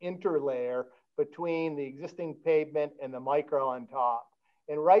 stress-absorbing interlayer between the existing pavement and the micro on top.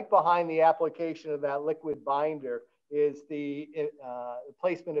 And right behind the application of that liquid binder is the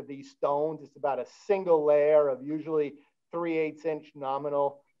placement of these stones. It's about a single layer of usually 3/8 inch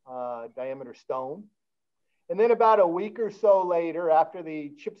nominal diameter stone. And then about a week or so later, after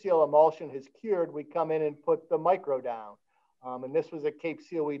the chip seal emulsion has cured, we come in and put the micro down. And this was a Cape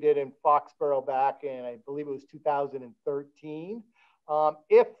Seal we did in Foxborough back in, I believe it was 2013.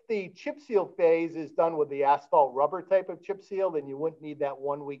 If the chip seal phase is done with the asphalt rubber type of chip seal, then you wouldn't need that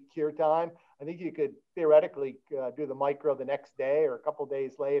 1-week cure time. I think you could theoretically do the micro the next day or a couple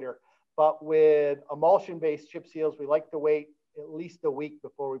days later. But with emulsion-based chip seals, we like to wait at least a week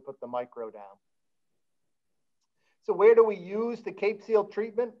before we put the micro down. So where do we use the Cape Seal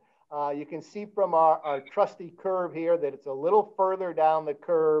treatment? You can see from our trusty curve here that it's a little further down the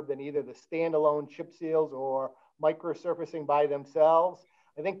curve than either the standalone chip seals or microsurfacing by themselves.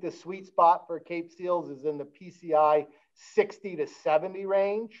 I think the sweet spot for Cape Seals is in the PCI 60 to 70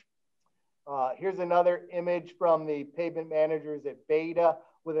 range. Here's another image from the pavement managers at Beta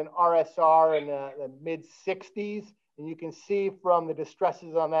with an RSR in the mid-60s. And you can see from the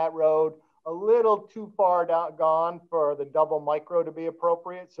distresses on that road, a little too far gone for the double micro to be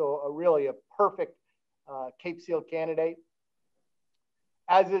appropriate. So really a perfect Cape Seal candidate.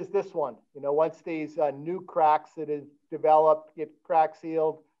 as is this one. You know, once these new cracks that is developed get crack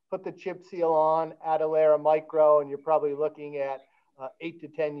sealed, put the chip seal on, add a layer of micro, and you're probably looking at 8 to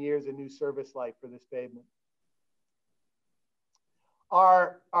 10 years of new service life for this pavement.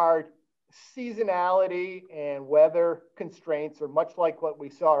 Our seasonality and weather constraints are much like what we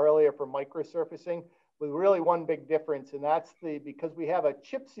saw earlier for microsurfacing, with really one big difference, and that's because we have a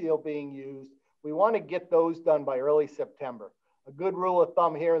chip seal being used, we want to get those done by early September. A good rule of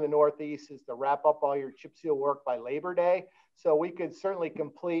thumb here in the Northeast is to wrap up all your chip seal work by Labor Day. So we could certainly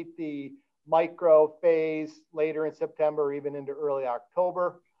complete the micro phase later in September, or even into early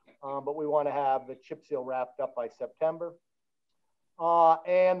October, but we want to have the chip seal wrapped up by September.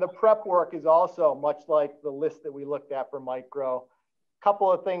 And the prep work is also much like the list that we looked at for micro.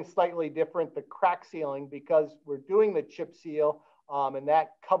 Couple of things slightly different, the crack sealing, because we're doing the chip seal and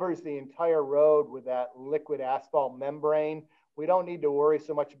that covers the entire road with that liquid asphalt membrane. We don't need to worry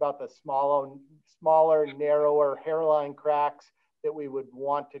so much about the smaller, narrower hairline cracks that we would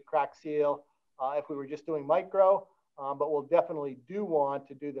want to crack seal if we were just doing micro. But we'll definitely do want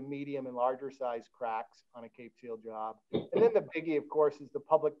to do the medium and larger size cracks on a Cape Seal job. And then the biggie, of course, is the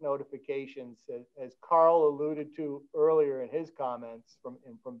public notifications. As Carl alluded to earlier in his comments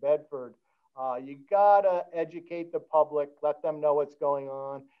from Bedford, you gotta educate the public, let them know what's going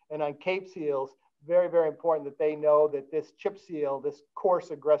on. And on Cape Seals, very, very important that they know that this chip seal, this coarse,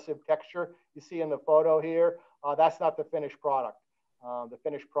 aggressive texture you see in the photo here, that's not the finished product. The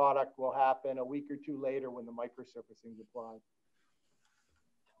finished product will happen a week or two later when the microsurfacing is applied.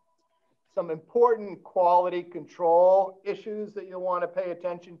 Some important quality control issues that you'll want to pay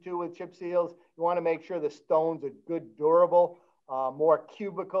attention to with chip seals. You want to make sure the stones are good, durable, more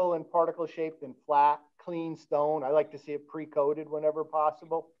cubicle and particle shaped than flat, clean stone. I like to see it pre-coated whenever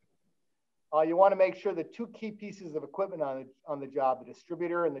possible. You want to make sure the two key pieces of equipment on the job, the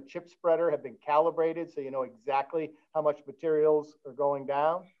distributor and the chip spreader, have been calibrated so you know exactly how much materials are going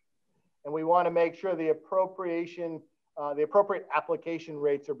down. And we want to make sure the appropriate application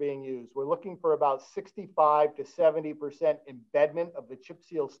rates are being used. We're looking for about 65 to 70% embedment of the chip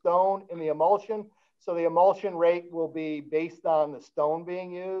seal stone in the emulsion. So the emulsion rate will be based on the stone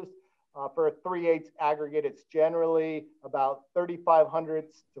being used. For a 3/8 aggregate, it's generally about 3,500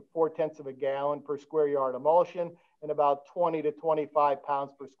 to 4/10 of a gallon per square yard emulsion and about 20 to 25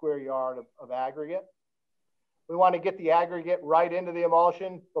 pounds per square yard of aggregate. We want to get the aggregate right into the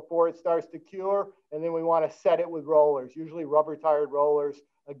emulsion before it starts to cure, and then we want to set it with rollers, usually rubber-tired rollers.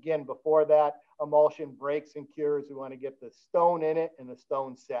 Again, before that emulsion breaks and cures, we want to get the stone in it and the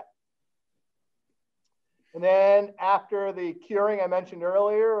stone set. And then after the curing I mentioned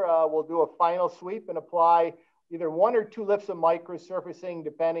earlier, we'll do a final sweep and apply either 1 or 2 lifts of microsurfacing,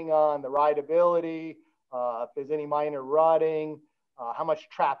 depending on the rideability, if there's any minor rutting, how much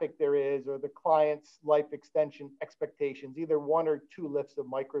traffic there is, or the client's life extension expectations, either 1 or 2 lifts of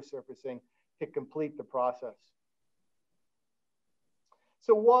microsurfacing to complete the process.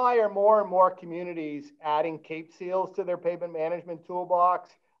 So why are more and more communities adding Cape Seals to their pavement management toolbox?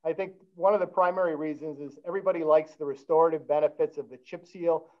 I think one of the primary reasons is everybody likes the restorative benefits of the chip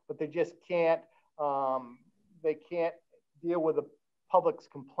seal, but they just can't, they can't deal with the public's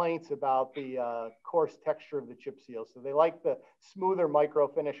complaints about the coarse texture of the chip seal. So they like the smoother micro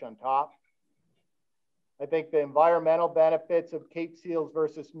finish on top. I think the environmental benefits of Cape Seals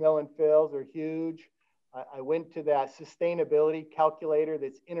versus mill and fills are huge. I went to that sustainability calculator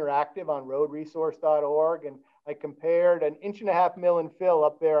that's interactive on roadresource.org, and I compared an 1.5 mill and fill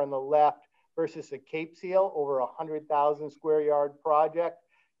up there on the left versus a Cape Seal over a 100,000 square yard project.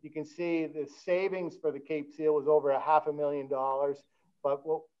 You can see the savings for the Cape Seal was over $500,000,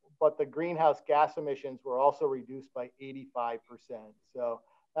 but the greenhouse gas emissions were also reduced by 85%. So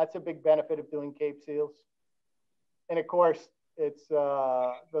that's a big benefit of doing Cape Seals. And of course, it's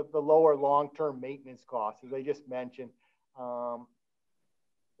the lower long-term maintenance costs, as I just mentioned.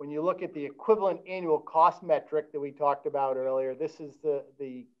 When you look at the equivalent annual cost metric that we talked about earlier, this is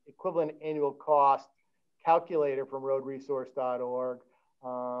the equivalent annual cost calculator from roadresource.org.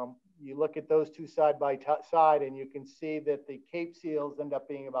 You look at those two side by side, and you can see that the Cape Seals end up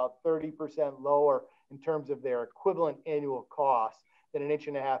being about 30% lower in terms of their equivalent annual cost than an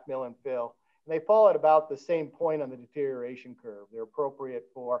 1.5 mill and fill. And they fall at about the same point on the deterioration curve. They're appropriate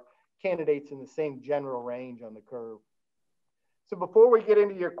for candidates in the same general range on the curve. So before we get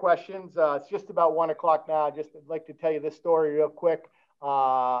into your questions, it's just about 1 o'clock now. I'd like to tell you this story real quick.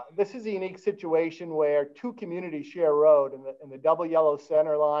 This is a unique situation where 2 communities share a road, and the double yellow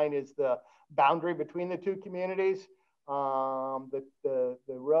center line is the boundary between the 2 communities.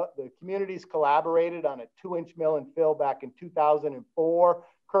 The communities collaborated on a 2-inch mill and fill back in 2004,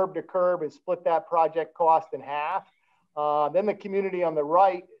 curb to curb, and split that project cost in half. Then the community on the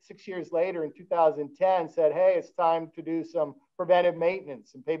right, 6 years later in 2010, said, hey, it's time to do some preventive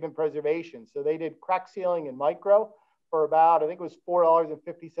maintenance and pavement preservation. So they did crack sealing and micro for about, I think it was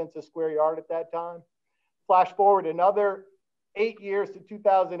 $4.50 a square yard at that time. Flash forward another 8 years to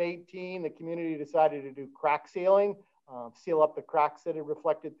 2018, the community decided to do crack sealing, seal up the cracks that had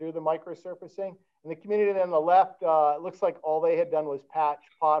reflected through the microsurfacing. And the community on the left, it looks like all they had done was patch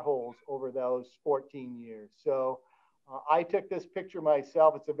potholes over those 14 years. So I took this picture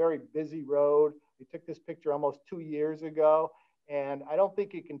myself. It's a very busy road. We took this picture almost 2 years ago. And I don't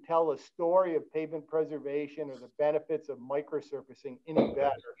think you can tell a story of pavement preservation or the benefits of microsurfacing any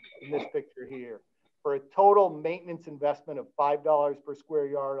better than this picture here. For a total maintenance investment of $5 per square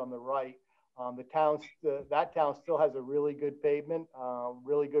yard on the right, that town still has a really good pavement,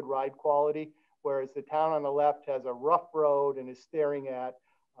 really good ride quality, whereas the town on the left has a rough road and is staring at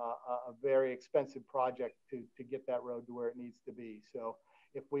a very expensive project to get that road to where it needs to be. So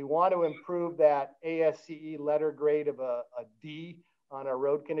if we want to improve that ASCE letter grade of a D on our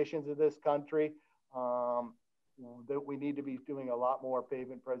road conditions of this country, that we need to be doing a lot more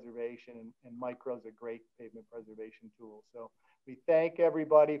pavement preservation, and micro is a great pavement preservation tool. So we thank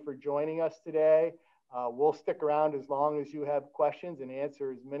everybody for joining us today. We'll stick around as long as you have questions and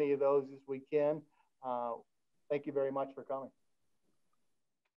answer as many of those as we can. Thank you very much for coming.